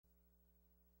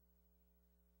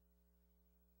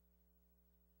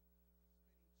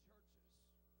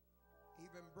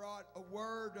and brought a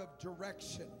word of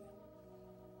direction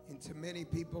into many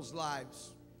people's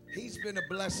lives. He's been a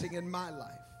blessing in my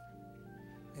life.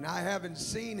 And I haven't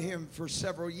seen him for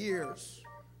several years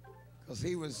because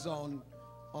he was on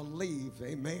leave.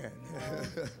 Amen.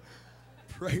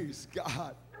 Praise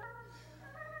God.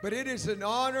 But it is an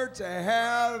honor to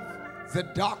have the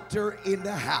doctor in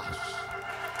the house.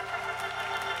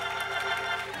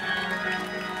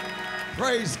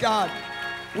 Praise God.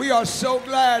 We are so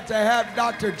glad to have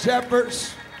Dr.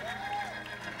 Jeffers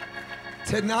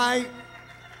tonight.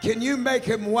 Can you make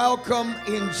him welcome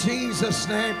in Jesus'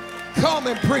 name? Come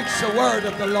and preach the word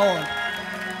of the Lord.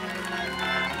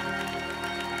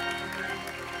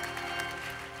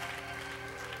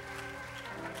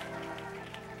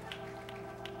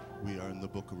 We are in the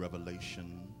book of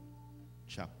Revelation,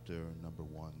 chapter number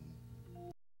 1,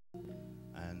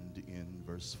 and in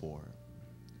verse 4.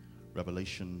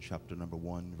 Revelation chapter number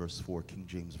 1, verse 4, King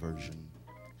James Version.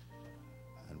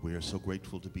 And we are so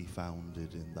grateful to be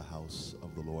founded in the house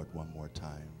of the Lord one more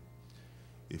time.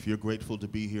 If you're grateful to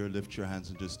be here, lift your hands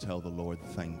and just tell the Lord,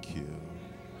 thank you.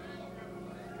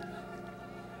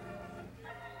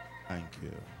 Thank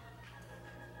you.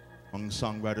 One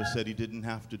songwriter said he didn't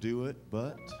have to do it,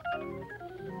 but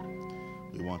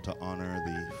we want to honor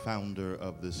the founder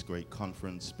of this great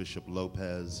conference, Bishop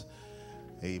Lopez.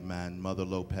 Amen. Mother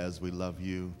Lopez, we love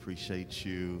you, appreciate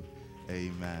you.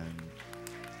 Amen.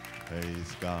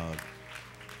 Praise God.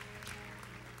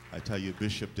 I tell you,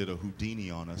 Bishop did a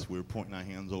Houdini on us. We were pointing our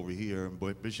hands over here,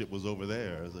 and Bishop was over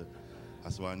there. I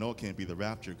said, well, I know it can't be the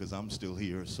rapture because I'm still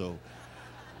here, so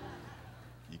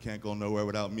you can't go nowhere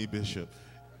without me, Bishop.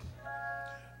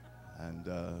 And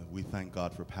we thank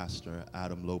God for Pastor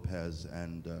Adam Lopez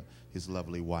and his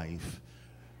lovely wife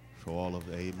for all of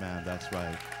the, amen, that's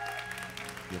right.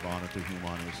 Give honor to whom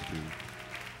honor is due.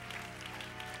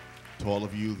 To all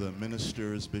of you, the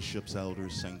ministers, bishops,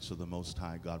 elders, saints of the Most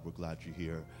High, God, we're glad you're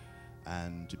here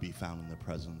and to be found in the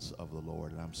presence of the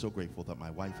Lord. And I'm so grateful that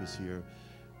my wife is here,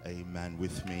 amen,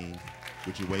 with me.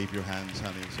 Would you wave your hands,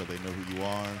 honey, so they know who you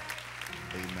are?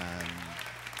 Amen.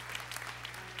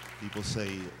 People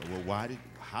say, well,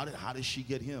 how did she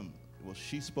get him? Well,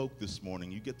 she spoke this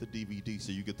morning. You get the DVD,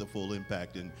 so you get the full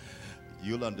impact, and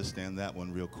you'll understand that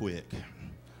one real quick.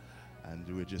 And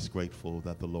we're just grateful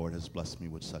that the Lord has blessed me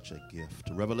with such a gift.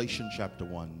 Revelation chapter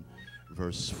 1,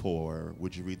 verse 4.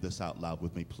 Would you read this out loud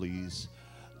with me, please?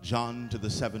 John, to the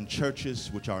 7 churches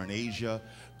which are in Asia,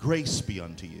 grace be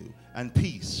unto you, and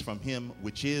peace from him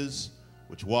which is,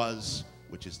 which was,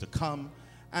 which is to come,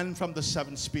 and from the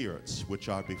 7 spirits which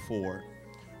are before.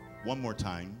 One more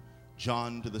time.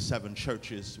 John, to the 7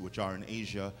 churches which are in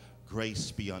Asia,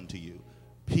 grace be unto you,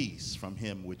 peace from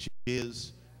him which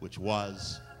is, which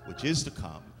was, which is to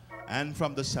come, and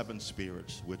from the 7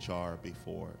 spirits which are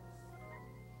before.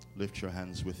 Lift your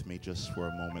hands with me just for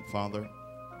a moment. Father,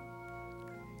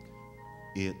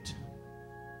 it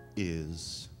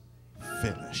is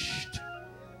finished.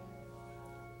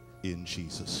 In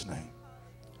Jesus' name.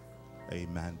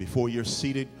 Amen. Before you're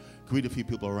seated, greet a few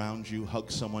people around you.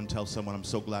 Hug someone. Tell someone, I'm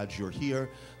so glad you're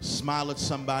here. Smile at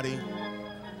somebody.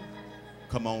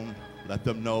 Come on. Let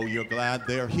them know you're glad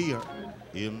they're here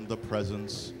in the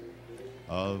presence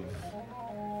of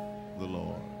the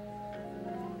Lord.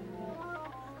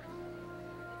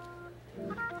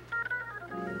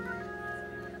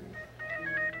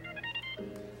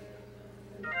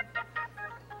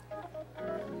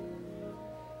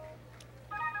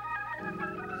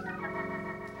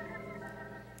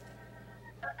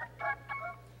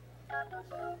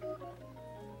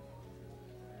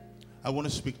 I want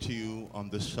to speak to you on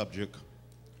this subject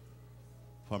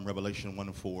from Revelation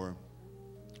 1:4,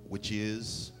 which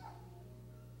is,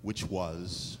 which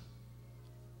was,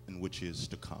 and which is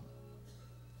to come.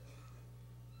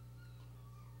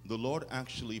 The Lord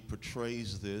actually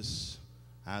portrays this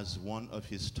as one of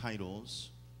his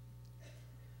titles.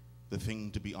 The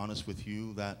thing, to be honest with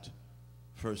you, that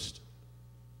first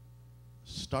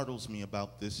startles me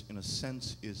about this in a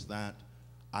sense is that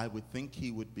I would think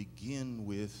he would begin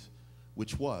with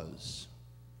which was,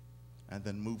 and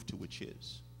then move to which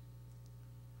is.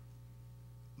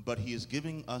 But he is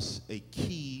giving us a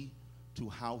key to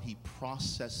how he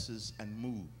processes and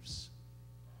moves.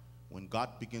 When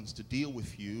God begins to deal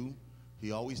with you,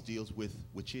 he always deals with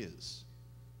which is.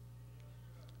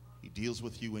 He deals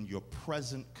with you in your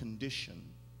present condition,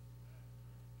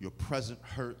 your present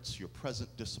hurts, your present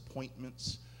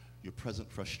disappointments, your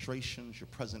present frustrations, your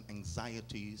present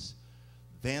anxieties.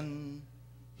 Then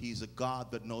he's a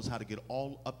God that knows how to get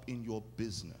all up in your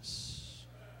business.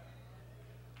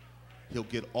 He'll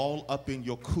get all up in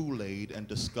your Kool-Aid and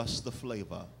discuss the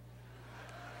flavor.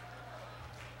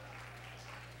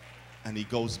 and he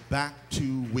goes back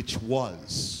to which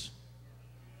was.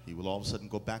 He will all of a sudden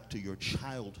go back to your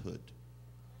childhood.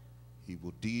 He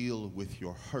will deal with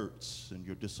your hurts and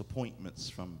your disappointments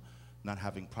from not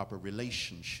having proper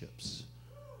relationships.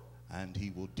 And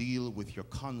he will deal with your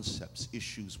concepts,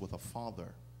 issues with a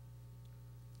father.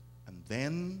 And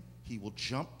then he will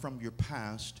jump from your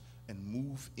past and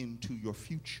move into your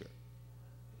future,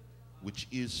 which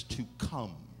is to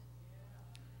come,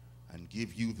 and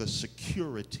give you the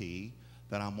security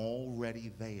that I'm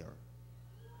already there.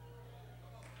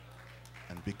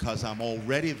 And because I'm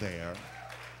already there,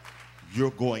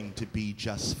 you're going to be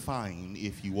just fine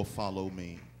if you will follow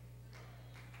me.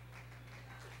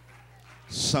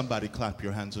 Somebody clap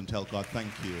your hands and tell God,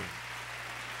 thank you.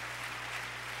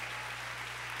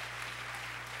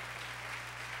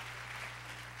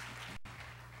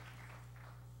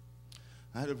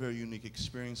 I had a very unique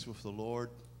experience with the Lord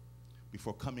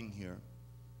before coming here.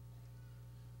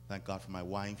 Thank God for my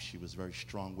wife. She was very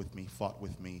strong with me, fought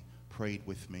with me, prayed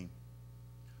with me.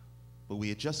 But we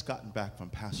had just gotten back from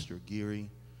Pastor Geary.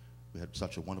 We had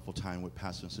such a wonderful time with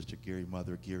Pastor and Sister Geary,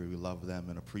 Mother Geary. We love them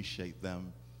and appreciate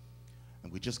them.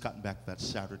 And we just gotten back that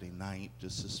Saturday night,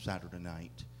 just this Saturday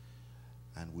night.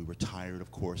 And we were tired,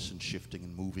 of course, and shifting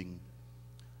and moving.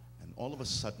 And all of a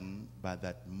sudden, by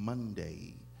that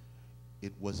Monday,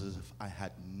 it was as if I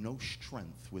had no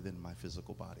strength within my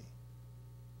physical body.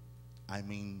 I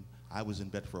mean, I was in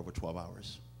bed for over 12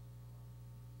 hours.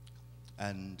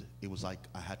 And it was like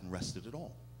I hadn't rested at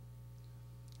all.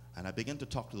 And I began to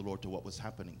talk to the Lord to what was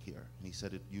happening here. And he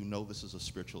said, you know this is a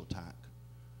spiritual attack.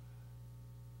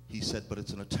 He said, but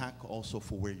it's an attack also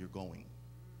for where you're going.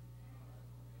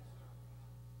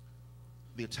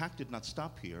 The attack did not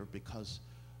stop here, because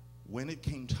when it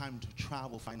came time to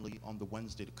travel finally on the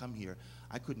Wednesday to come here,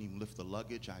 I couldn't even lift the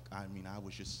luggage. I mean,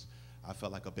 I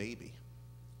felt like a baby.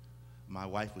 My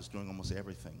wife was doing almost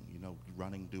everything, you know,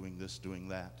 running, doing this, doing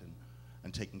that,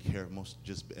 and taking care of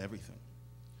just everything.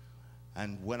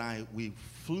 And when we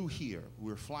flew here,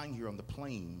 we were flying here on the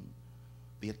plane,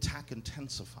 the attack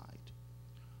intensified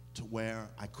to where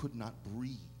I could not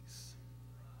breathe.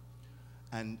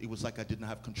 And it was like I didn't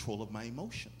have control of my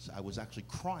emotions. I was actually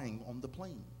crying on the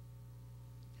plane.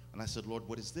 And I said, Lord,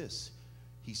 what is this?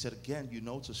 He said, again, you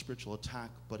know it's a spiritual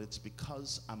attack, but it's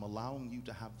because I'm allowing you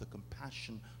to have the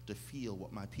compassion to feel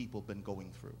what my people have been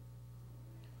going through.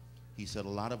 He said a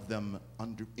lot of them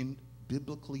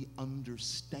biblically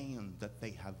understand that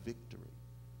they have victory,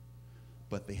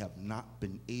 but they have not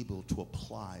been able to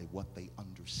apply what they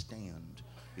understand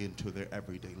into their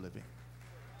everyday living.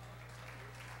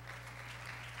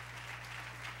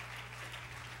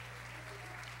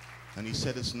 And he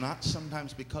said it's not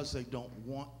sometimes because they don't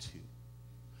want to,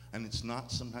 and it's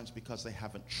not sometimes because they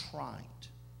haven't tried.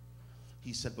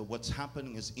 He said, but what's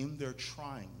happening is in their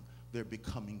trying, they're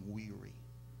becoming weary.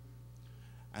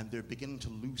 And they're beginning to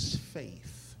lose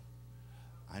faith.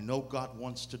 I know God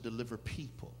wants to deliver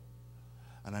people,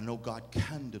 and I know God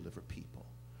can deliver people,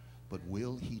 but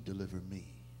will he deliver me?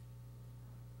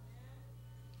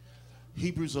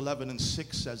 Hebrews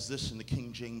 11:6 says this in the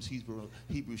King James,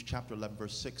 Hebrews chapter 11,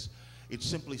 verse 6. It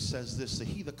simply says this, that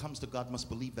he that comes to God must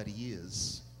believe that he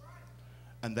is,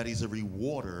 and that he's a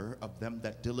rewarder of them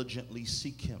that diligently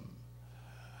seek him.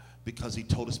 Because he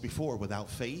told us before, without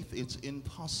faith, it's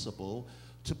impossible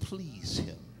to please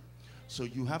him. So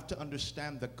you have to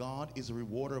understand that God is a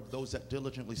rewarder of those that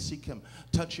diligently seek him.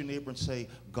 Touch your neighbor and say,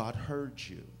 God heard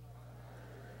you.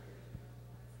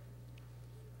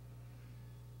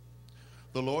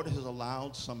 The Lord has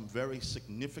allowed some very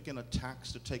significant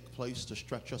attacks to take place to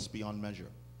stretch us beyond measure.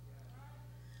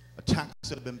 Attacks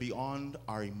that have been beyond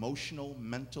our emotional,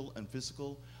 mental, and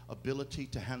physical ability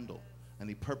to handle. And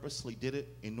he purposely did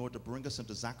it in order to bring us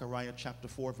into Zechariah chapter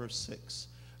 4, verse 6.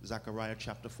 Zechariah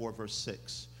chapter 4, verse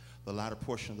 6. The latter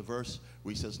portion of the verse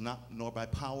where he says, not nor by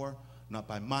power, not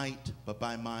by might, but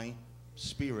by my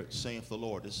spirit, saith the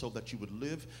Lord. Is so that you would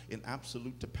live in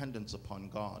absolute dependence upon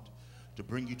God. To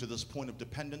bring you to this point of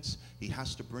dependence, he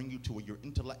has to bring you to where your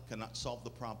intellect cannot solve the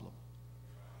problem.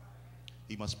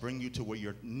 He must bring you to where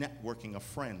your networking of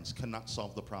friends cannot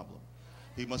solve the problem.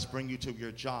 He must bring you to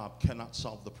your job cannot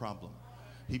solve the problem.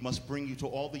 He must bring you to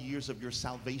all the years of your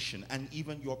salvation, and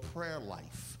even your prayer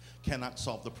life cannot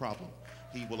solve the problem.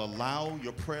 He will allow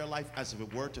your prayer life as if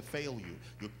it were to fail you.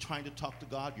 You're trying to talk to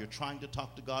God, you're trying to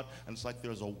talk to God, and it's like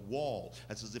there's a wall.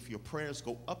 It's as if your prayers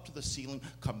go up to the ceiling,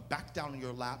 come back down in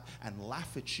your lap, and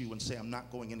laugh at you and say, I'm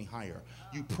not going any higher.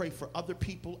 You pray for other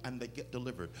people and they get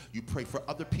delivered. You pray for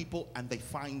other people and they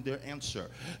find their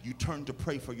answer. You turn to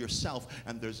pray for yourself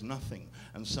and there's nothing.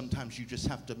 And sometimes you just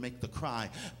have to make the cry,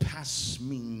 pass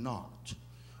me not,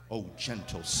 O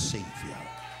gentle Savior,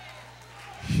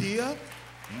 hear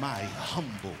my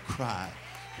humble cry.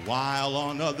 While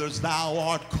on others thou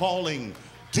art calling,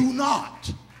 do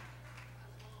not.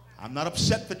 I'm not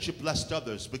upset that you blessed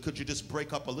others, but could you just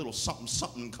break up a little something,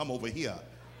 something, and come over here?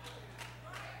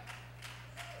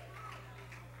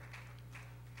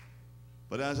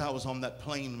 But as I was on that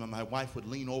plane, my wife would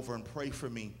lean over and pray for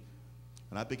me,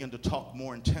 and I began to talk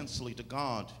more intensely to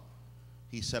God.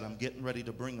 He said, I'm getting ready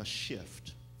to bring a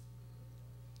shift.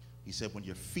 He said, when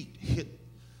your feet hit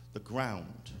the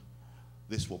ground,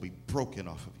 this will be broken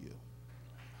off of you.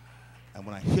 And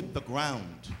when I hit the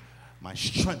ground, my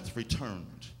strength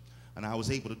returned, and I was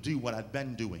able to do what I'd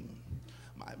been doing.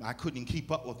 I couldn't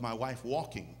keep up with my wife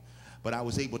walking, but I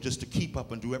was able just to keep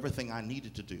up and do everything I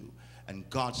needed to do. And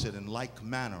God said, in like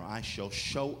manner, I shall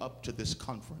show up to this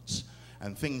conference,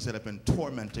 and things that have been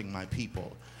tormenting my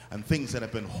people, and things that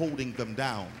have been holding them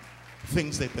down,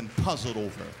 things they've been puzzled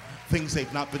over, things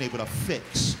they've not been able to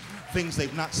fix, things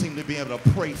they've not seemed to be able to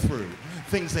pray through,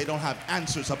 things they don't have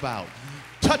answers about.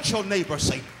 Touch your neighbor,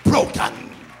 say, broken.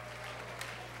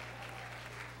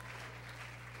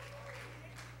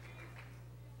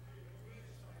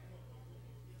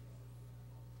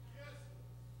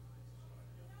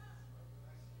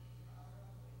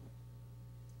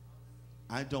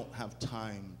 I don't have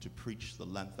time to preach the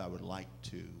length I would like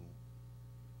to.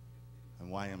 And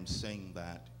why I'm saying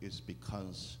that is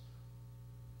because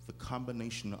the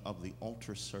combination of the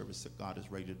altar service that God is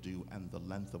ready to do and the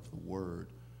length of the word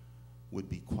would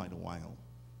be quite a while.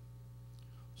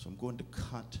 So I'm going to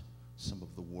cut some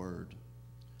of the word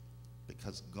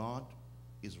because God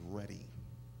is ready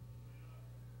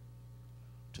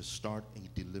to start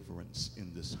a deliverance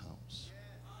in this house.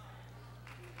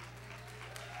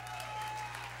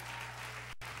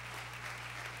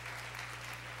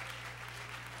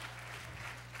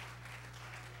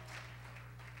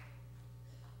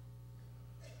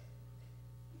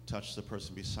 Touch the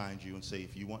person beside you and say,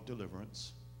 if you want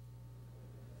deliverance,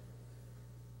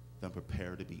 then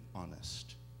prepare to be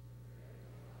honest.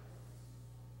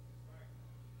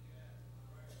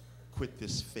 Quit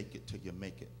this fake it till you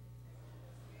make it.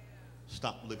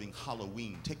 Stop living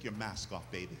Halloween. Take your mask off,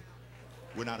 baby.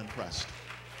 We're not impressed.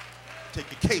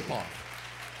 Take your cape off.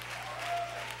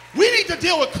 We need to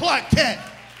deal with Clark Kent,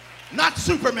 not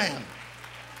Superman.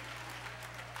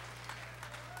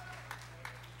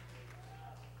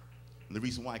 And the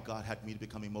reason why God had me to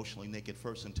become emotionally naked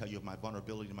first and tell you of my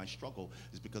vulnerability and my struggle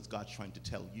is because God's trying to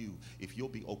tell you, if you'll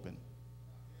be open,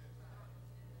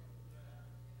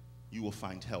 you will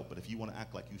find help. But if you want to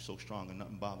act like you're so strong and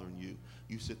nothing bothering you,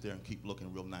 you sit there and keep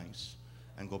looking real nice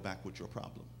and go back with your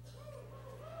problem.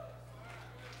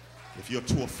 If you're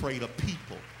too afraid of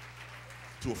people,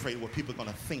 too afraid of what people are going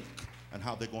to think and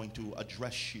how they're going to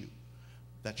address you,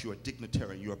 that you're a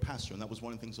dignitary, you're a pastor. And that was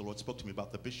one of the things the Lord spoke to me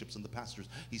about the bishops and the pastors.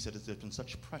 He said, there's been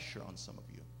such pressure on some of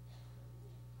you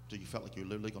till you felt like you're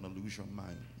literally going to lose your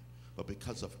mind. But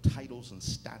because of titles and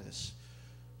status,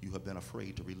 you have been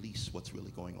afraid to release what's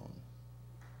really going on.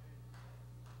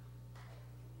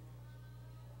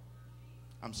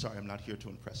 I'm sorry, I'm not here to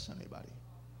impress anybody.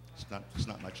 It's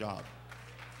not my job.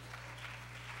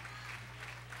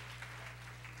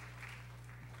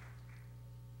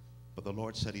 But the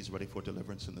Lord said he's ready for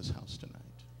deliverance in this house tonight.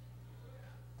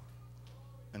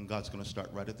 And God's going to start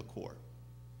right at the core.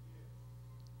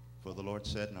 For the Lord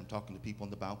said, and I'm talking to people on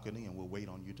the balcony, and we'll wait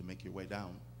on you to make your way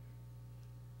down.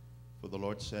 For the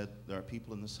Lord said, there are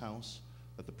people in this house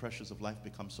that the pressures of life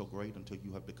become so great until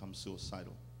you have become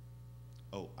suicidal.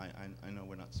 Oh, I know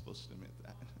we're not supposed to admit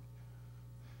that.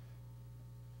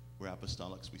 We're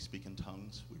apostolics. We speak in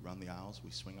tongues. We run the aisles.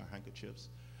 We swing our handkerchiefs.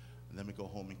 And then we go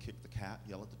home and kick the cat,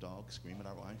 yell at the dog, scream at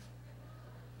our wife.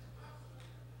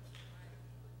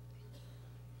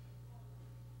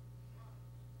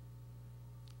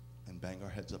 And bang our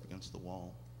heads up against the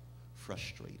wall,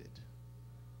 frustrated.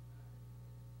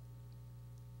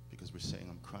 Because we're saying,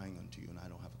 I'm crying unto you and I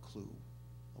don't have a clue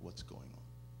of what's going on.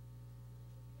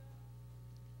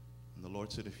 And the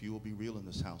Lord said, if you will be real in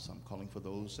this house, I'm calling for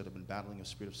those that have been battling a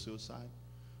spirit of suicide.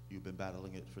 You've been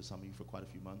battling it for some of you for quite a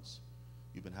few months.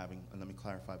 You've been having, and let me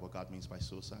clarify what God means by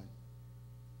suicide.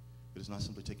 It is not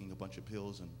simply taking a bunch of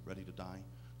pills and ready to die.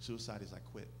 Suicide is I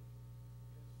quit.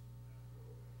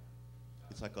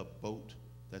 It's like a boat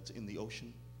that's in the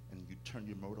ocean and you turn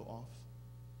your motor off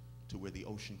to where the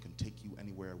ocean can take you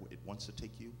anywhere it wants to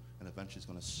take you, and eventually it's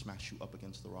going to smash you up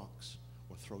against the rocks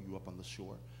or throw you up on the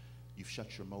shore. You've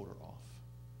shut your motor off.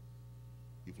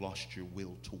 You've lost your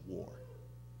will to war.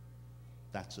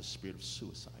 That's a spirit of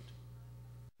suicide.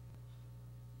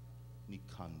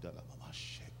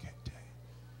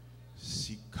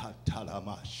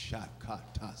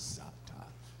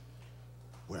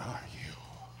 Where are you?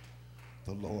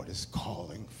 The Lord is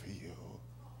calling for you.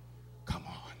 Come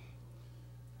on.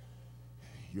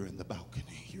 You're in the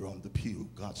balcony. You're on the pew.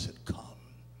 God said, come.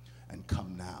 And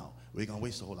come now. We ain't going to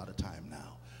waste a whole lot of time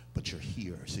now. But you're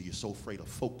here. So you're so afraid of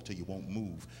folk till you won't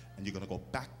move. And you're going to go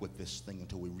back with this thing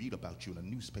until we read about you in a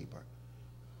newspaper.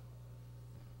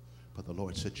 But the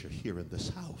Lord said, you're here in this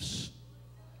house.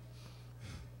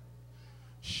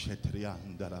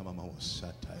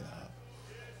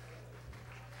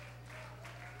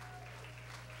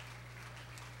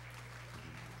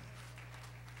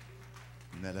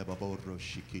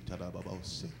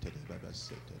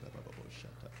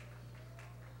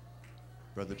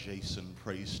 Brother Jason,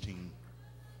 praise team.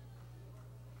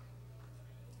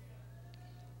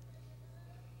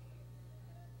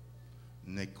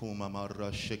 Nekuma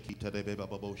mara shekita de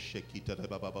bababo shekita de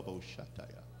bababo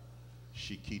shataya.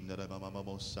 Shikina de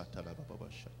mamamo satala bababa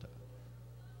shataya.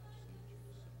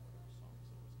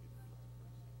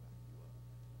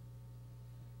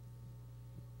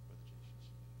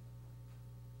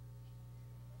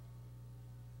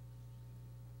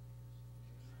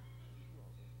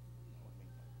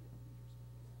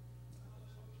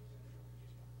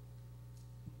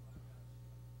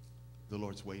 The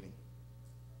Lord's waiting.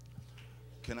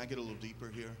 Can I get a little deeper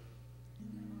here?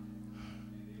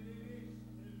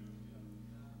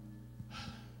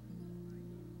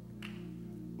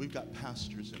 We've got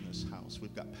pastors in this house.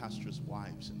 We've got pastors'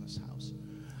 wives in this house.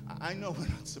 I know we're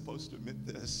not supposed to admit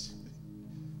this,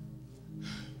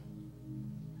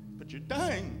 but you're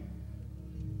dying.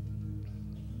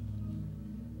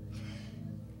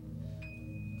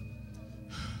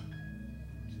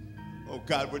 Oh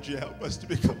God, would you help us to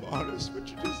become honest? Would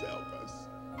you just help us?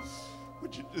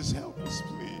 Would you just help us,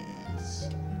 please?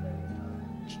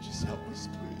 Would you just help us,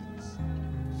 please?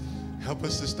 Help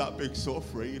us to stop being so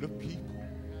afraid of people,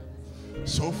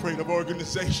 so afraid of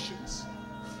organizations,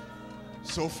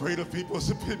 so afraid of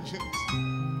people's opinions.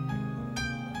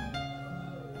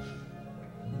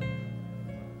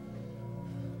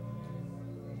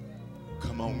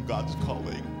 Come on, God's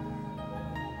calling.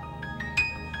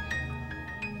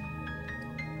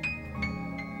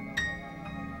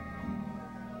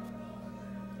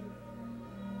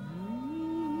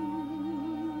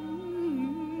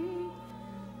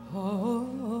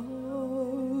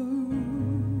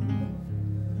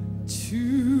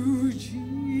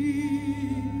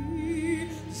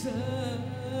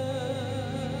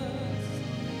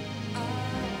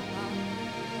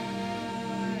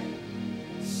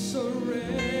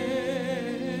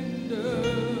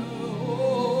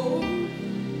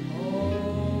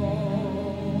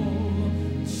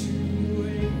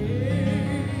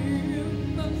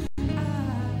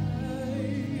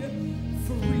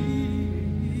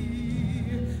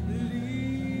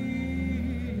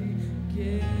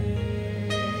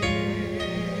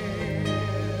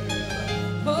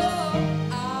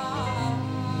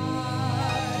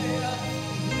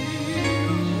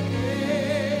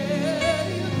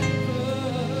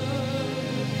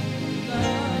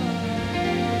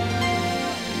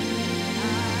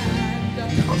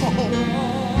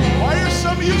 Why are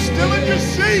some of you still in your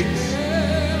seats?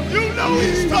 You know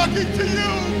he's talking to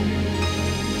you.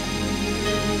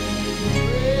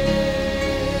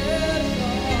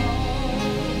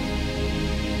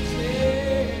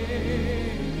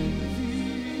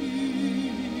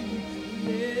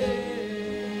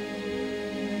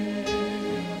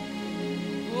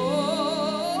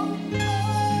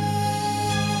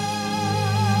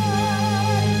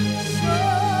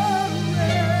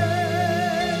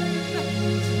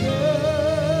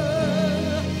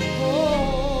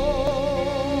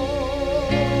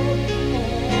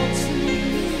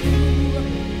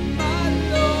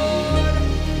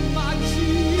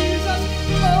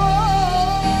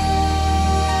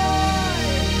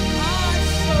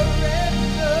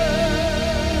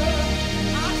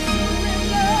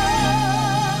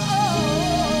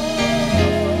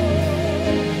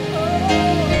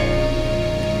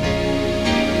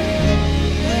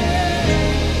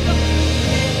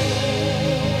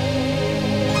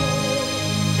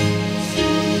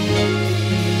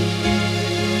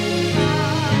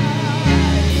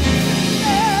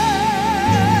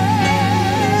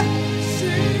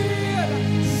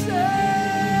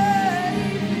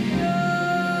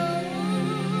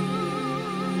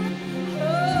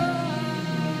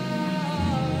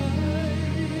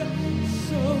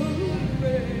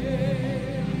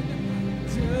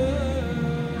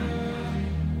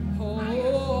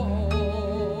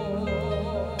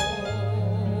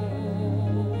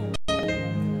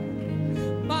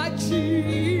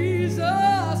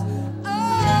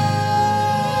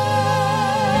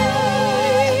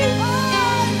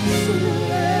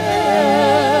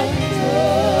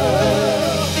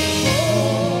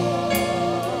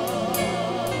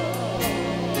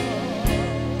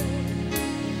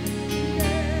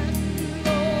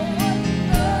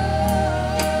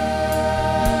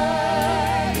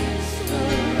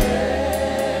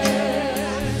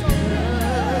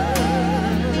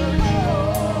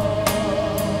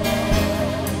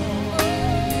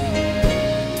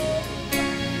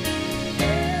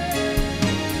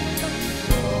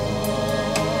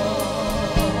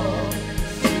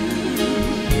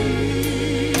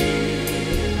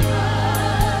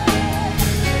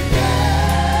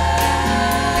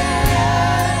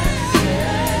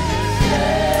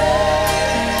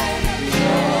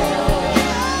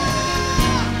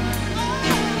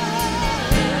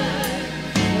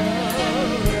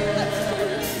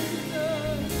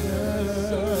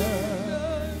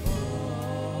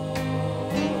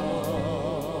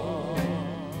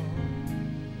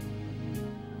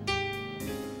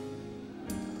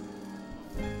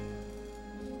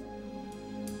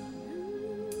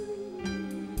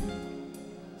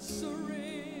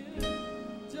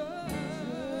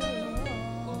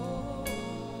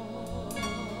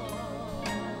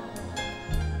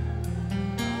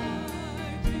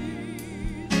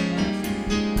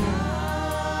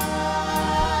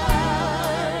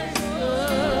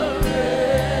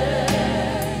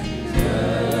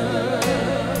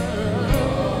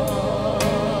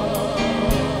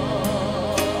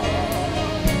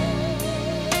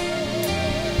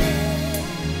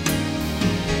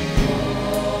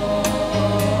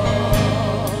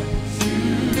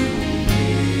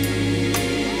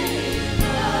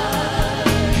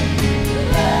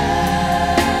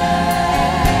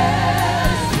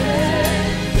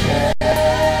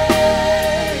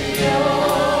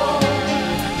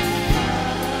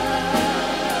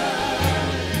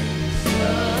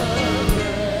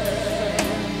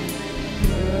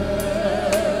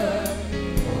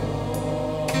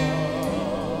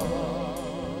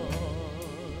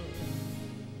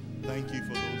 Thank you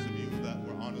for those of you that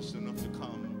were honest enough to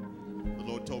come. The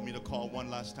Lord told me to call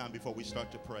one last time before we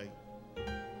start to pray.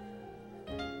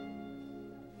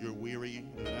 You're weary.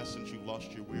 In essence, you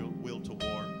lost your will to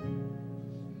war.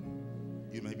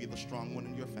 You may be the strong one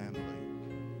in your family.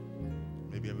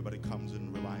 Maybe everybody comes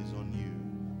and relies on you.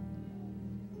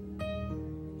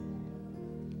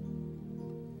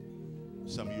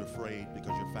 Some of you are afraid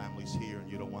because your family's here and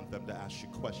you don't want them to ask you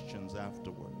questions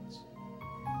afterwards.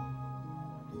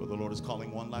 But the Lord is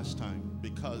calling one last time,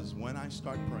 because when I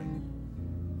start praying,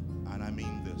 and I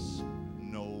mean this,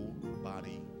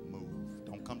 nobody move.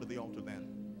 Don't come to the altar then.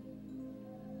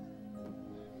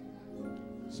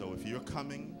 So if you're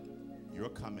coming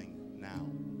now,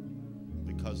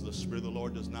 because the Spirit of the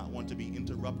Lord does not want to be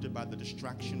interrupted by the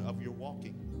distraction of your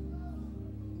walking.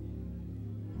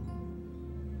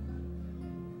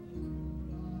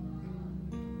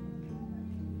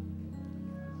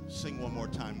 Sing one more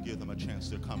time. Give them a chance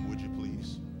to come, would you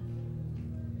please?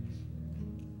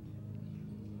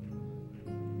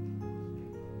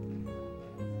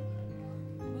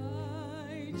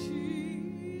 My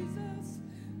Jesus,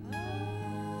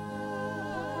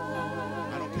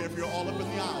 I don't care if you're all up in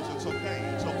the aisles. It's okay.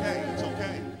 It's okay. It's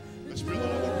okay. The Spirit of the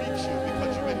Lord will reach you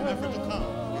because you made an effort to come.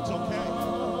 It's okay.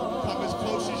 Come as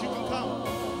close as you can come.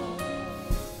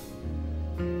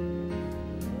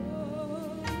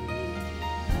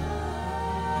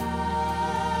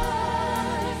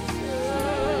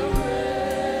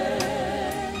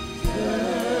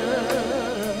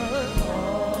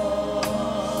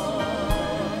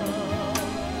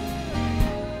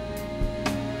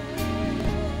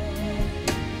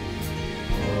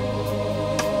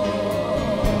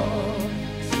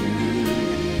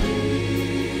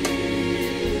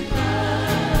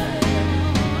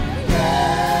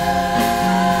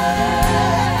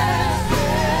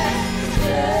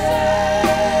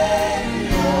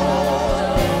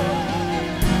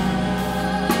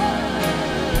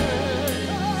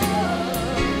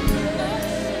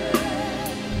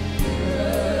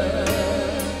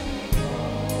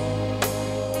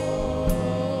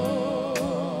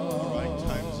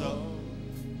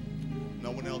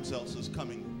 Else is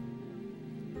coming.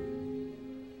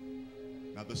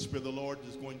 Now the Spirit of the Lord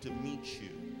is going to meet you.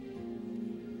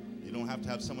 You don't have to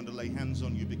have someone to lay hands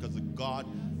on you, because God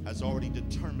has already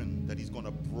determined that He's going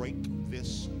to break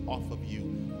this off of you.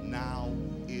 Now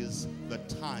is the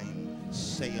time,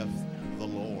 saith the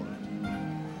Lord.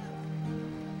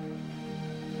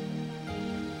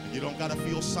 You don't got to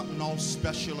feel something all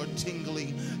special or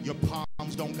tingly. Your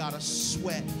palms don't got to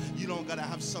sweat. You don't got to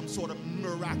have some sort of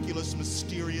miraculous,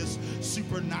 mysterious,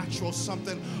 supernatural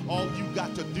something. All you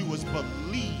got to do is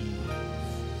believe,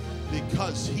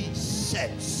 because He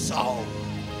said so.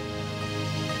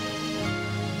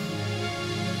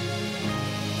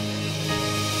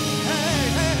 Hey,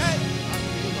 hey, hey.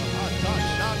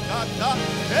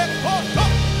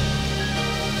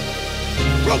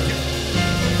 Broken.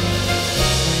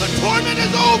 The torment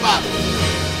is over.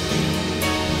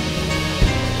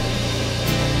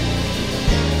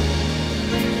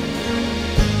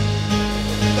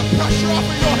 The pressure off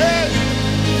of your head,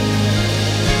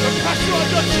 the pressure on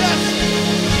your chest,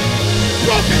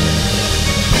 broken.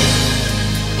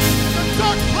 The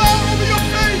dark cloud over your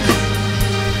face,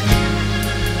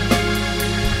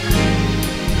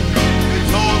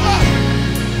 it's over.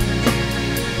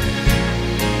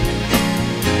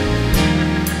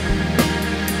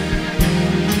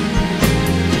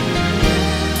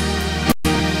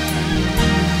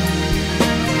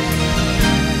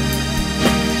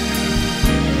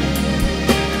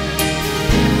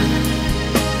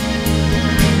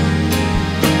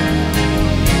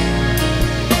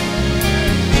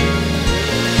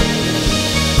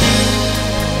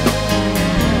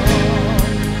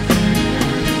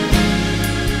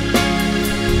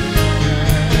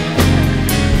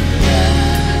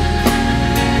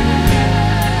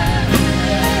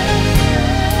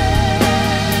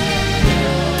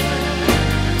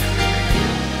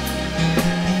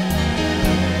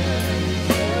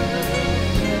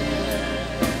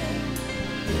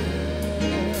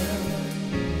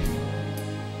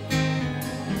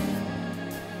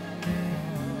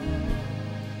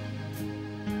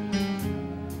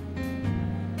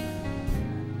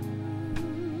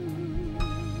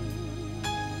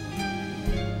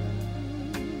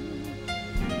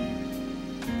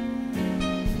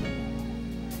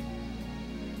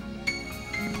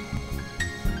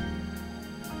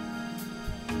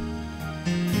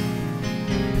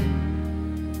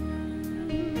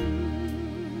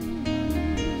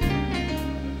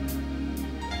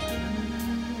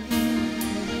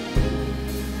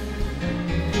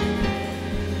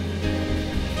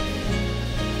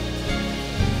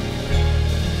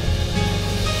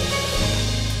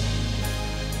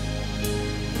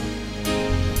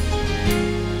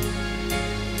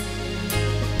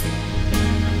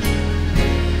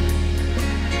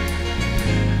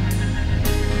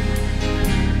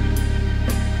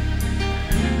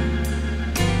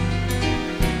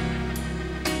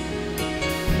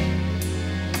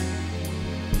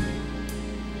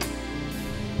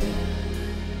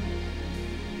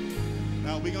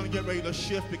 Now we're going to get ready to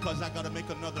shift because I got to make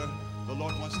another. The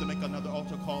Lord wants to make another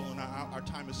altar call, and our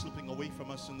time is slipping away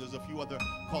from us, and there's a few other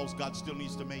calls God still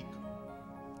needs to make.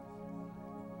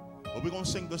 But we're going to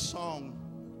sing the song,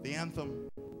 the anthem.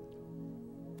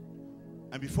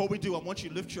 And before we do, I want you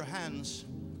to lift your hands.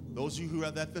 Those of you who are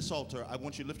at this altar, I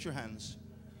want you to lift your hands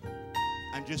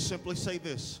and just simply say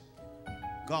this: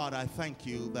 God, I thank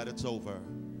you that it's over.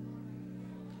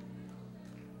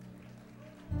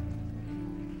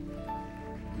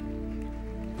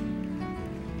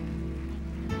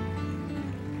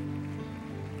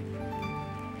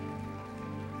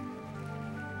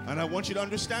 And I want you to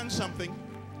understand something.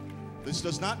 This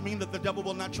does not mean that the devil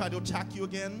will not try to attack you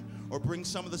again or bring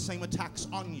some of the same attacks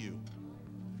on you.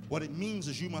 What it means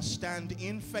is you must stand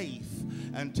in faith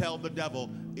and tell the devil,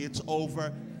 it's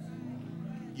over.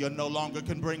 You no longer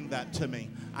can bring that to me.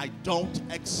 I don't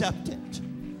accept it.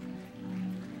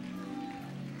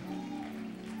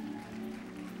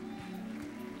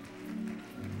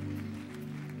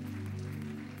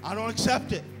 I don't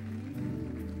accept it.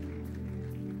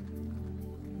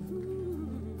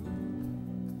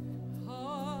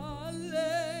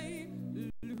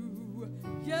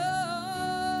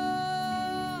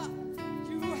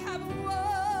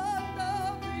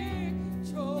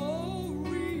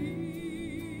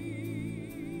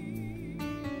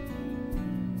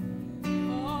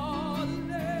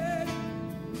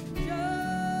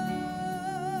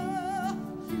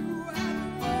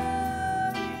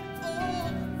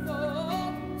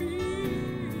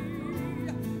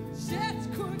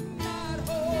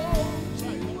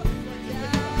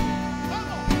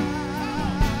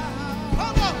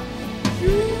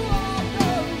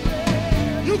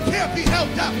 Can't be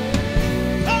held down.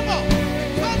 Come on,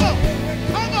 come on,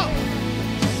 come on.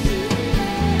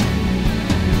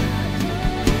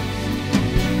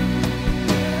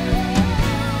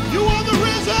 You are the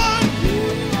risen.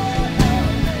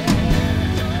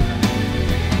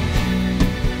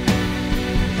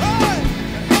 Hey.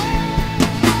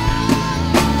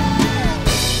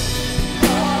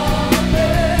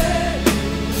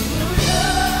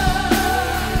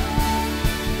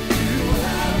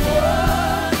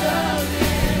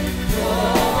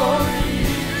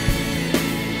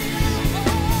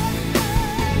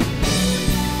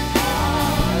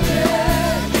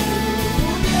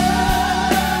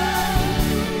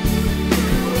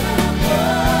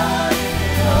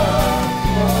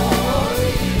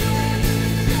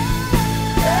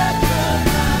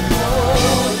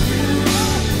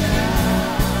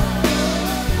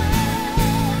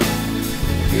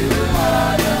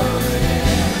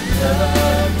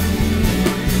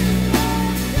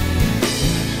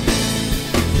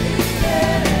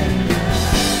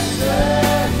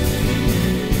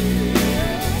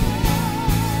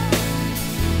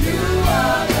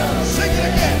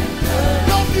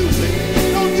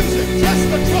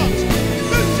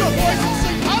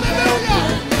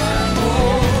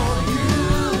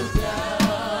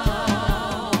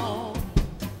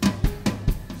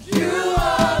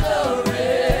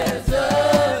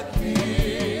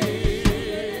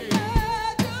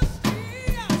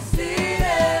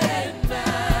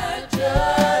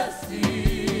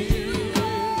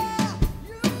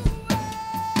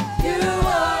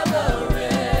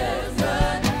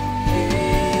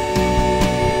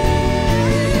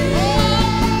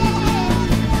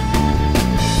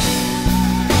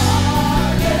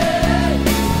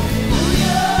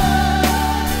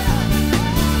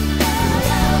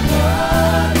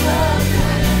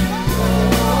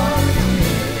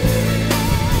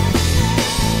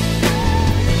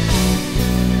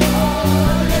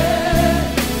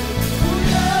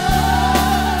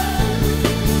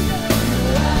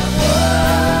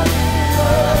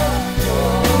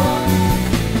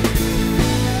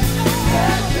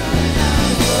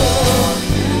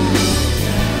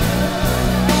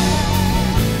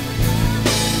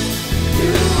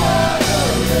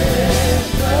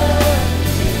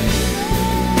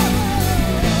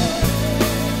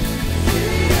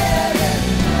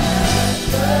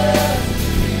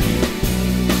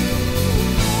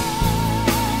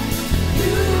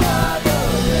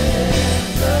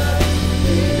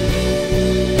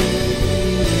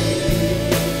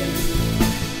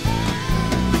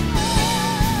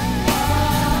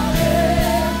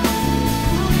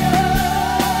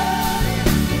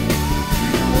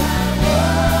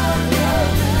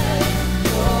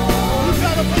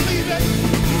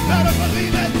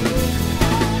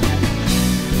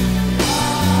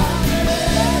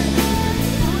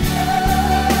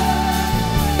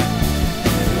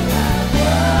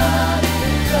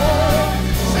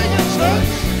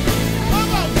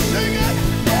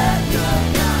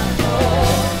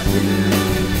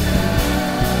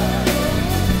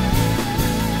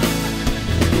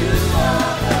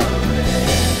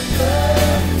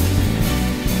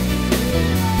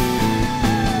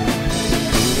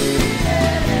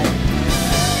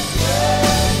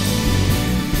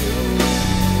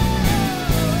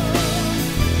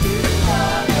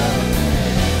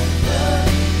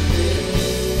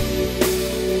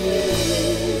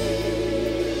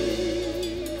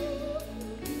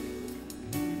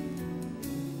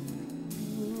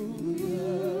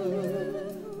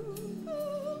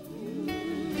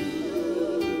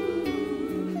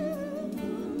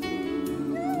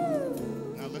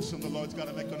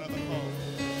 to make another call.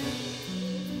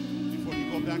 Before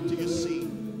you go back to your seat,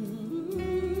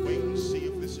 wait and see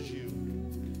if this is you.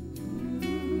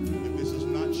 If this is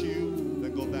not you,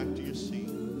 then go back to your seat.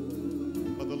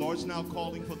 But the Lord's now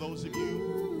calling for those of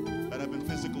you that have been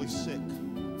physically sick,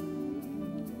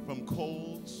 from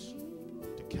colds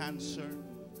to cancer,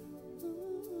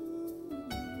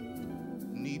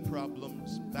 knee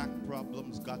problems, back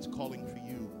problems. God's calling for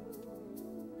you.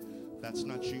 If that's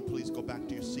not you, please go back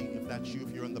to your seat. If that's you,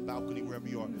 if you're on the balcony, wherever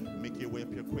you are, make your way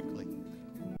up here quickly.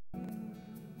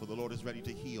 For the Lord is ready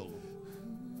to heal.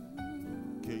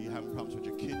 Okay, you're having problems with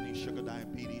your kidneys, sugar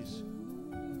diabetes,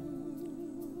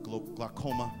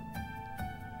 glaucoma.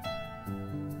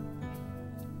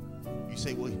 You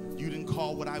say, well, you didn't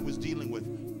call what I was dealing with.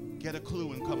 Get a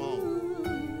clue and come on.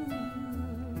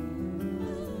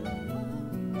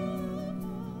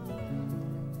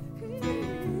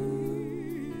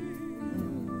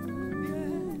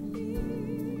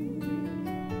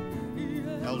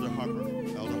 Elder Harper,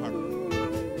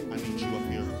 I need you up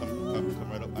here. Come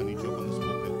right up. I need you up on this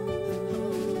pulpit.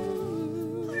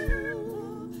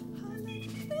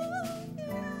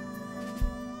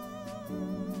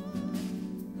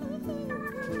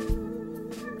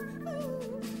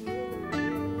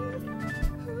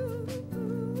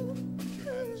 Lift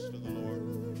your hands to the Lord.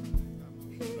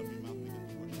 Open up your mouth, begin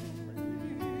to worship.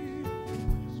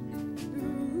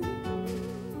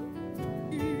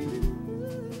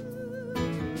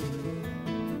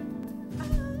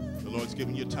 The Lord's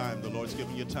giving you time. The Lord's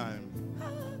giving you time.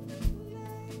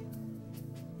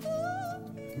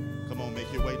 Come on,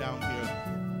 make your way down here.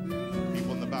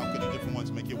 People on the balcony, different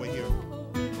ones, make your way here.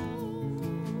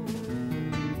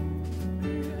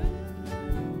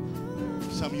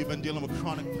 Some of you have been dealing with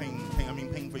chronic pain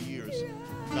for years.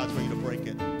 God's ready to break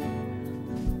it.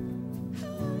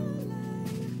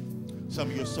 Some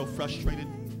of you are so frustrated.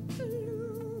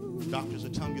 Doctors are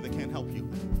telling you they can't help you.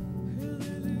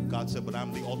 God said, but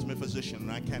I'm the ultimate physician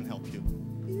and I can help you.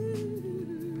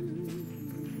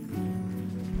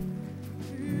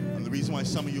 And the reason why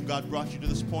some of you, God brought you to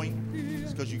this point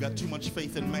is because you got too much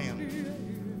faith in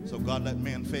man. So God let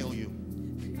man fail you.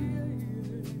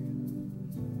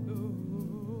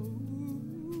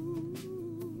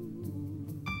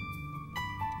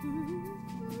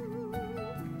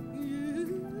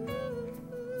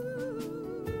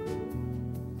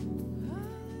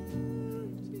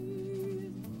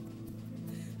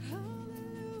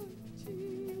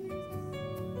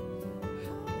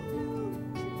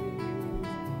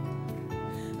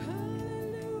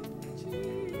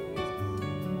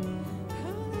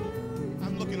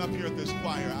 Up here at this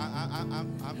choir,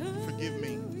 forgive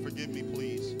me,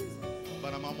 please,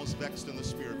 but I'm almost vexed in the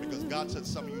spirit because God said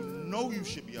some of you know you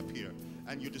should be up here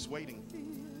and you're just waiting.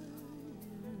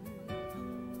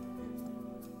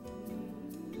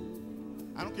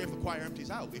 I don't care if the choir empties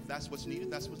out. If that's what's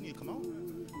needed, that's what's needed. Come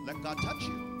on, let God touch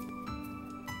you.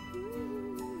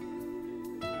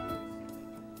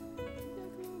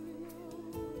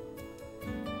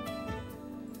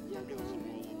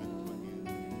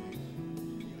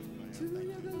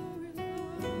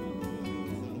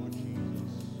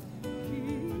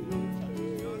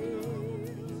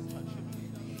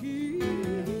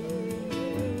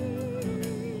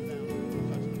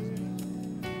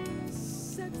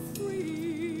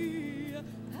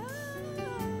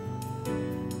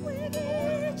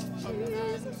 Lord.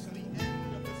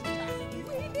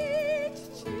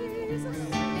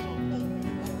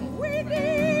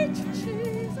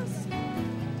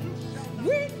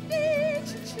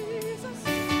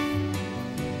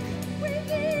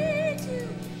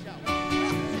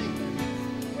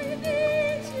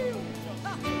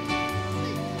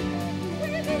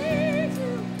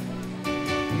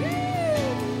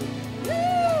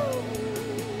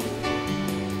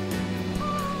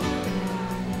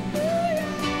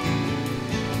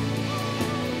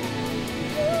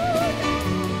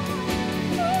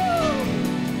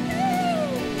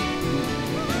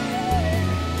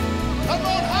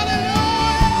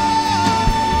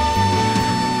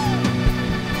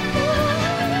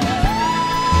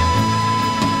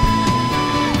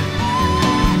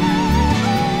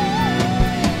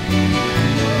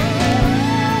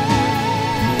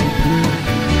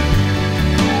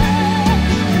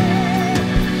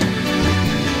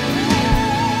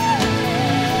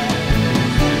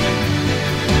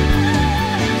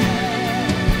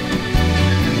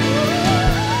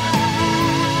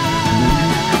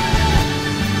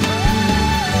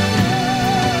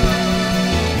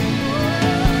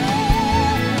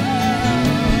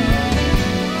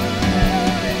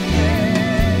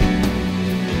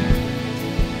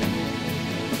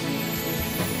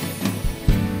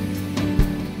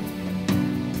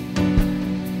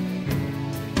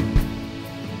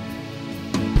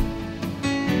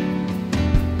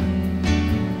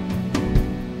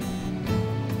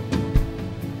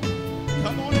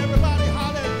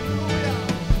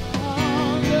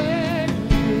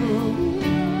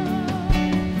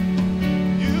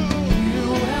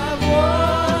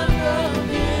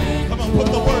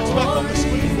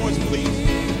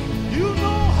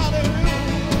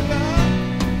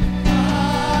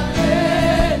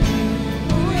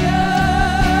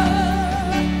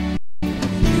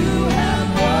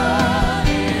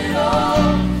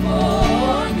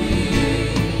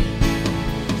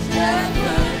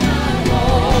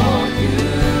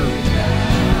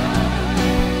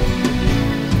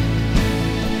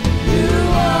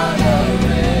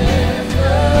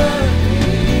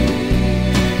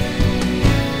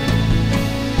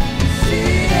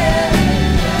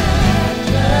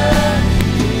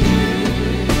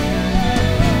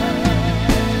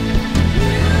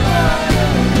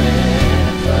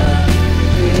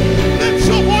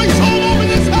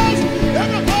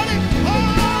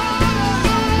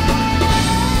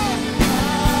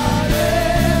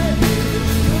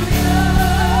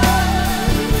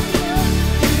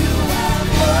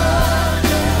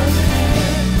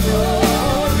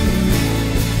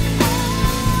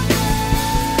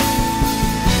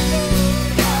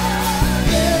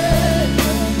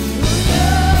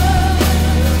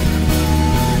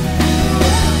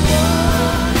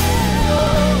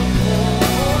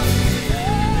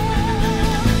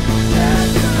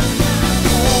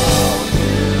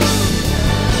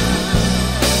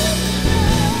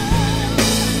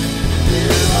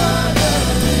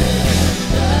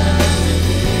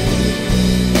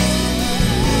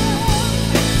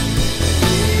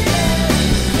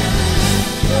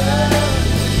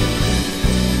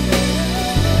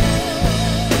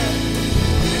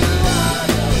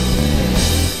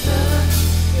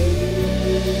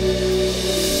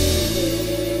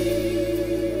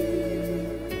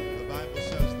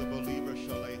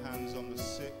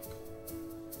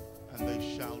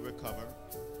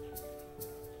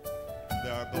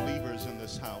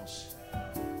 house?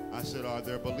 I said, are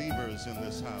there believers in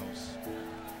this house?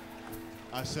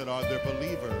 I said, are there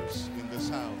believers in this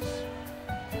house?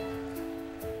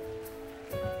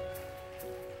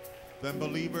 Then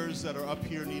believers that are up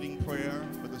here needing prayer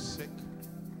for the sick,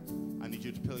 I need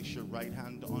you to place your right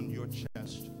hand on your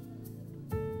chest.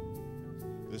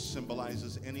 This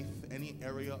symbolizes any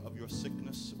area of your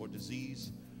sickness or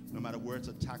disease, no matter where it's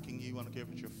attacking you. I don't care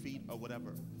if it's your feet or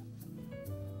whatever.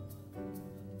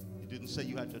 It didn't say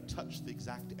you had to touch the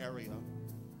exact area.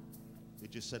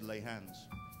 It just said lay hands.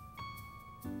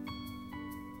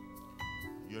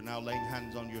 You're now laying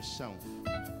hands on yourself.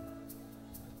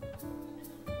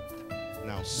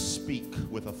 Now speak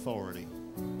with authority.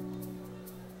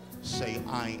 Say,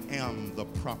 I am the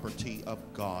property of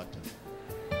God.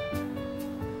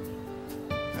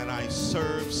 And I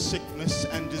serve sickness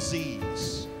and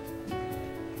disease.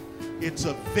 It's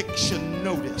eviction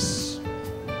notice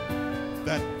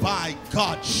that by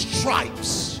God's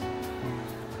stripes,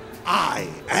 I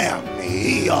am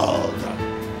healed.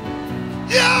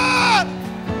 Yeah!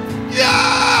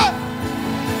 Yeah!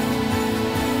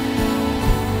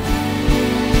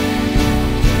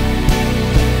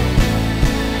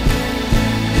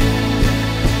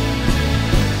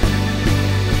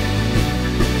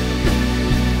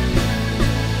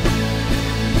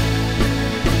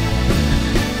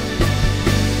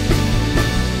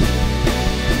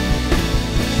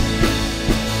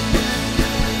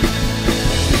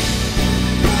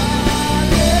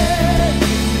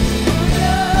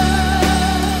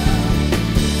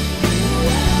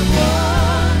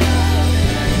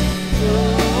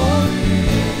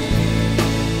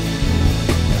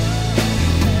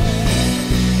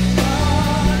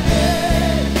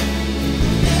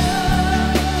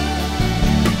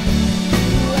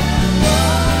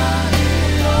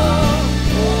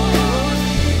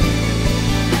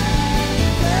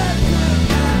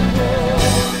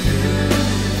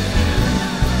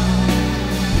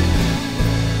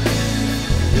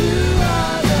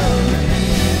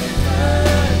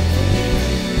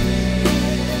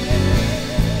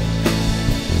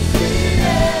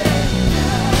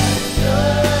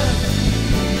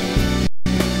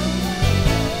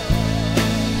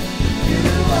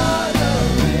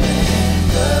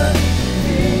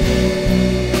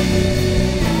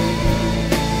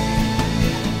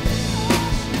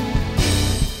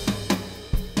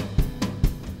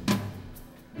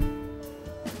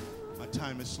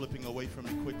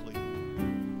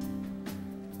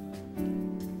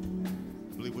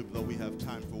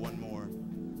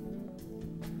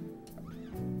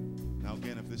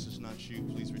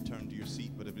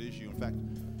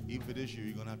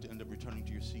 You're going to have to end up returning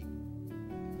to your seat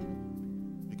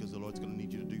because the Lord's going to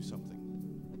need you to do something.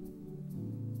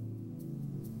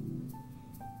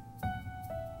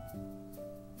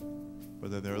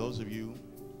 Whether there are those of you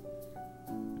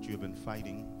that you have been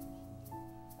fighting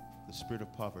the spirit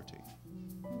of poverty,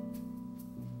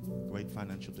 great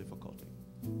financial difficulty.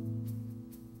 And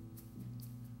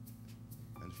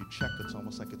if you check, it's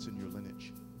almost like it's in your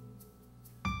lineage.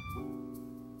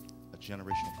 A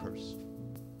generational curse.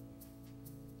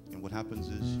 And what happens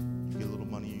is you get a little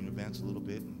money, you advance a little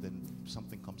bit, and then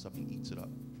something comes up and eats it up.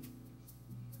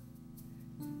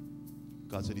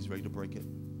 God said he's ready to break it.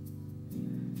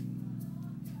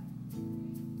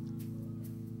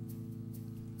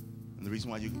 And the reason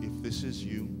why if this is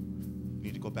you, you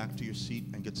need to go back to your seat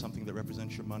and get something that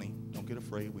represents your money. Don't get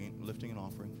afraid. We ain't lifting an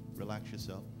offering. Relax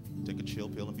yourself. Take a chill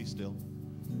pill and be still.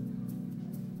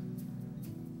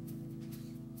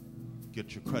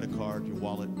 Get your credit card, your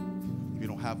wallet. If you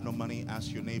don't have no money,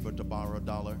 ask your neighbor to borrow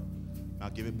 $1. Now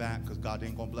give it back, because God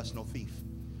ain't gonna bless no thief.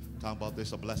 Talking about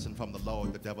this, a blessing from the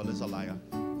Lord. The devil is a liar.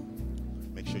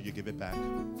 Make sure you give it back.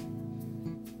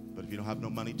 But if you don't have no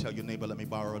money, tell your neighbor, let me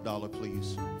borrow $1,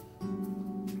 please.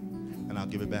 And I'll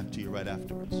give it back to you right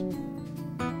afterwards.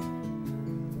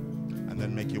 And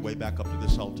then make your way back up to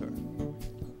this altar.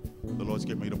 The Lord's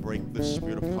getting ready to break this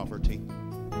spirit of poverty.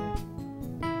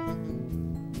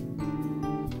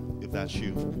 If that's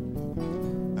you.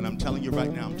 And I'm telling you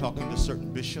right now, I'm talking to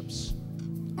certain bishops,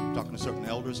 I'm talking to certain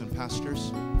elders and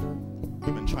pastors.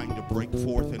 You've been trying to break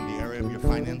forth in the area of your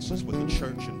finances with the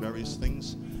church and various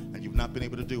things, and you've not been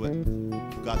able to do it.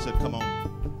 God said, come on.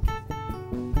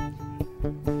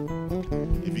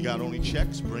 If you got only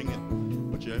checks, bring it.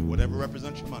 But whatever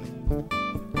represents your money,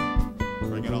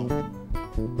 bring it on.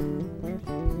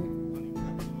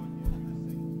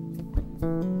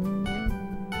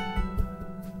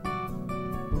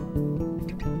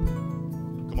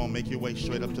 Make your way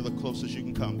straight up to the closest you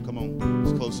can come. Come on,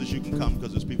 as close as you can come,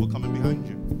 because there's people coming behind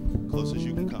you. Close as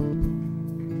you can come.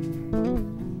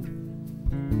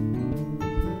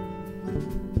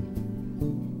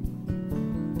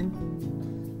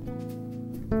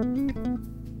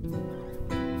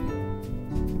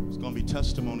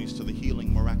 testimonies to the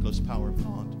healing, miraculous power of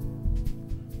God.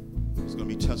 There's going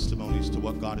to be testimonies to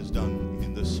what God has done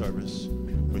in this service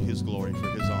for His glory, for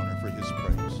His honor, for His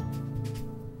praise.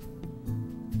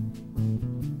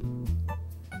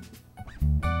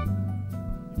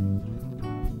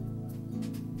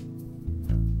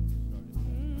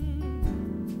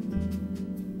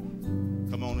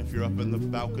 Come on, if you're up in the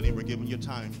balcony, we're giving you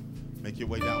time. Make your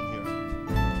way down here.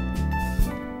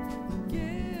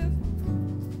 Give,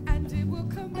 and it will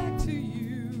come back to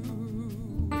you.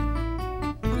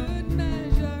 Good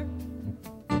measure,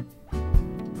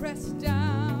 pressed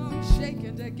down,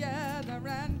 shaken together,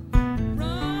 and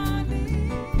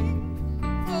running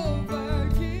over.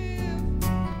 Give,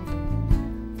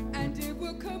 and it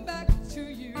will come back to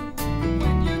you.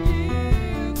 When you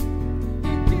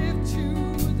give to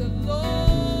the Lord.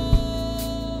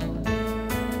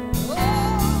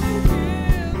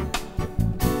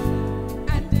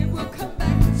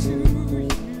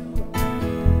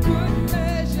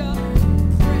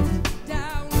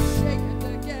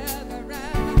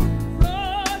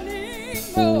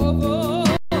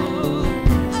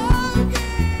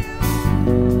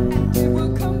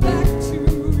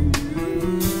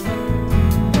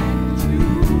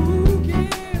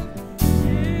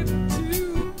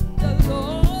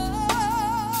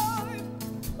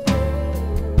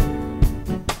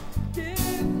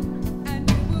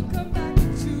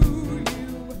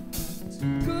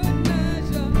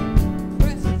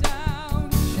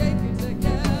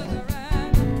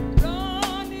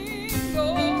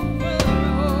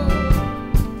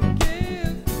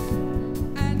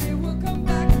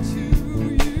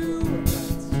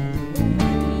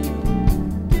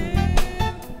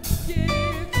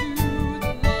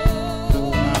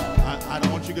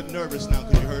 Nervous now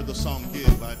because you heard the song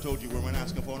Give. I told you we weren't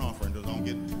asking for an offering, so don't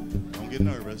get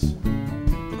nervous.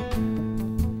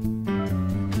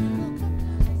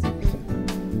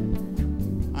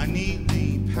 I need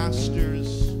the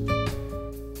pastors.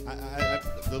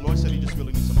 The Lord said He just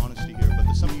really needs some honesty here,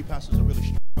 but some of you pastors are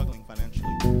really struggling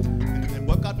financially. And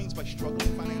what God means by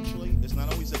struggling financially is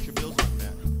not always that your bills aren't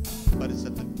met, but it's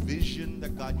that the vision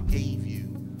that God gave you,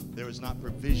 there is not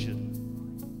provision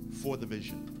for the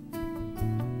vision.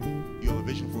 You have a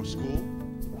vision for a school,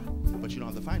 but you don't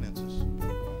have the finances.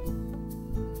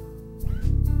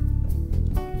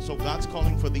 So God's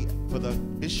calling for the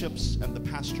bishops and the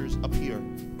pastors up here.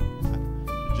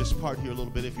 Just part here a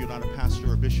little bit if you're not a pastor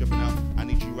or a bishop. Now I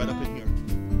need you right up in here.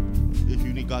 If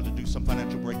you need God to do some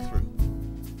financial breakthrough.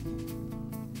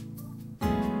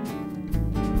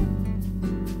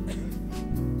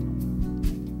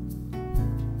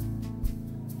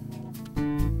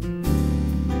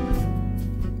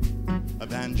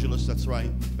 Evangelists, that's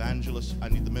right. Evangelists, I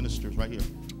need the ministers right here.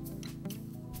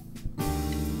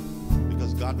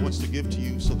 Because God wants to give to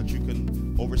you so that you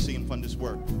can oversee and fund His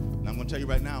work. And I'm going to tell you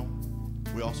right now,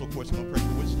 we also, of course, going to pray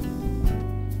for wisdom.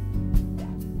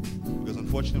 Because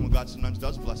unfortunately, when God sometimes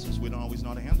does bless us, we don't always know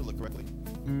how to handle it correctly.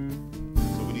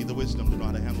 So we need the wisdom to know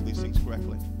how to handle these things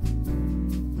correctly.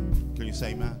 Can you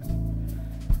say amen?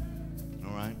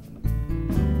 All right.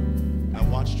 Now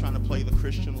watch trying to play the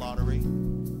Christian lottery.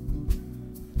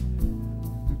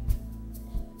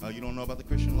 You don't know about the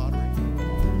Christian lottery?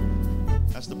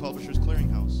 That's the Publishers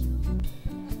Clearinghouse.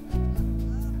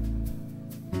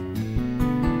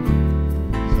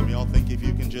 Some of y'all think if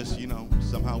you can just,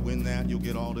 somehow win that, you'll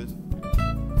get all this.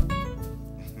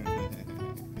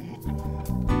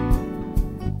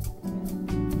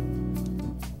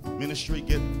 Ministry,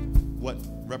 get what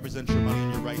represents your money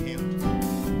in your right hand.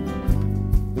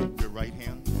 Your right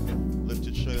hand. Lift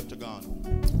it straight up to God.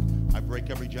 I break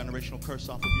every generational curse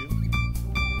off of you.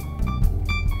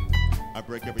 I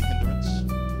break every hindrance.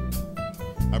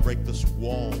 I break the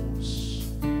walls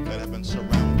that have been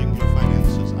surrounding your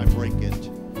finances. I break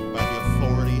it by the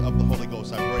authority of the Holy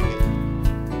Ghost. I break it.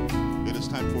 It is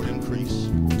time for increase.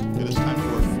 It is time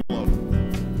for a flow.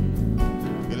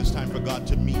 It is time for God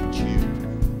to meet you.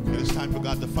 It is time for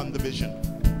God to fund the vision.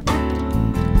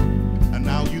 And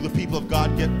now you, the people of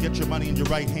God, get your money in your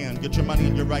right hand. Get your money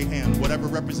in your right hand. Whatever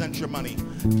represents your money,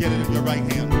 get it in your right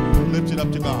hand. Lift it up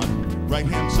to God. Right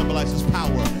hand symbolizes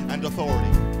power and authority.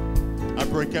 I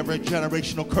break every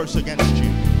generational curse against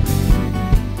you.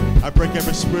 I break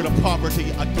every spirit of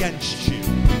poverty against you.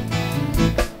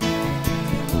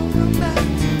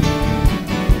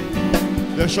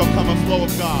 There shall come a flow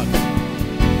of God.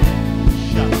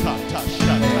 There shall come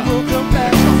a flow of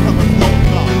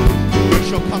God. There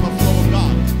shall come a flow of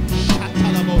God.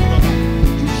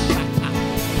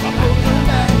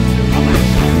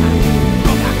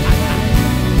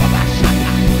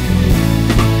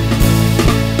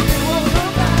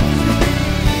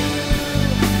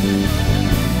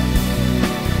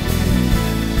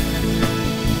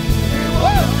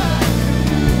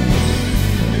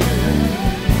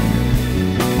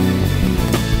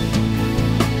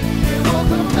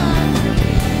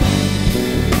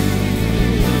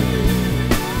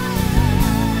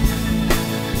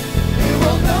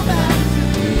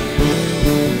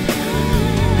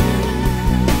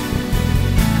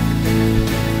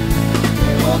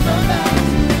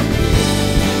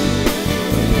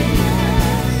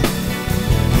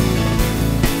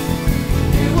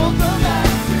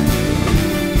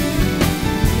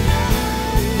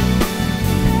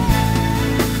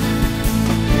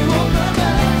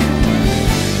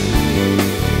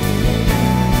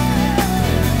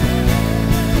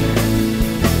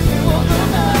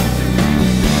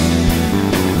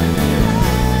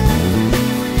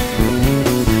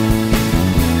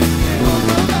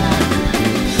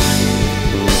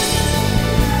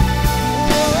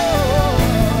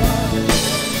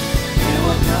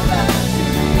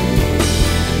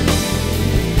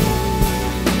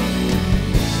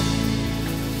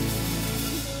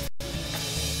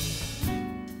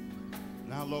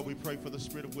 we pray for the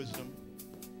spirit of wisdom,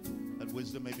 that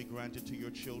wisdom may be granted to your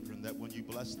children, that when you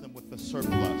bless them with the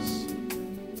surplus,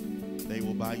 they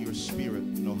will, by your spirit,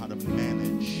 know how to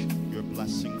manage your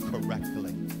blessing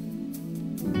correctly.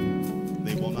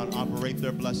 They will not operate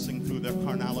their blessing through their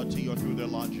carnality or through their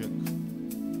logic,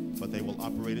 but they will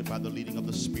operate it by the leading of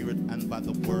the Spirit and by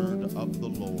the word of the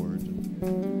Lord.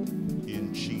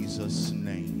 In Jesus'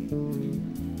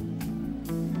 name.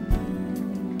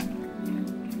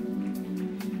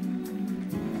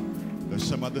 There's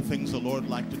some other things the Lord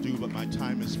would like to do, but my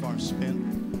time is far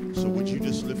spent. So would you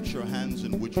just lift your hands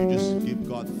and would you just give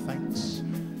God thanks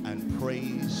and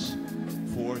praise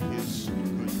for his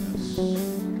goodness.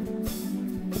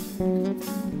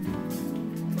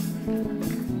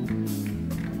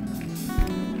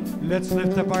 Let's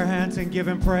lift up our hands and give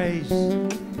him praise.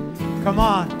 Come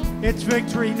on. It's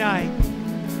victory night.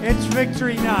 It's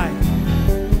victory night.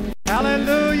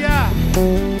 Hallelujah.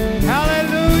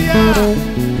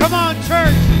 Hallelujah. Come on,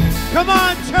 church. Come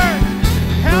on, church.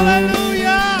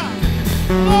 Hallelujah.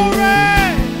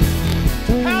 Glory.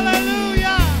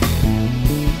 Hallelujah.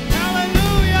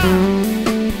 Hallelujah.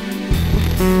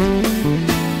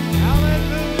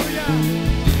 Hallelujah.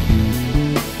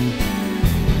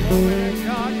 Glory to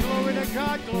God. Glory to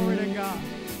God. Glory to God.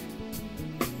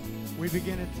 We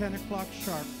begin at 10 o'clock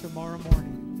sharp tomorrow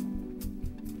morning.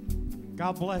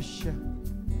 God bless you.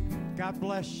 God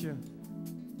bless you.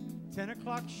 10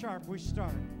 o'clock sharp we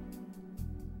start.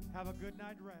 Have a good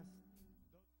night rest.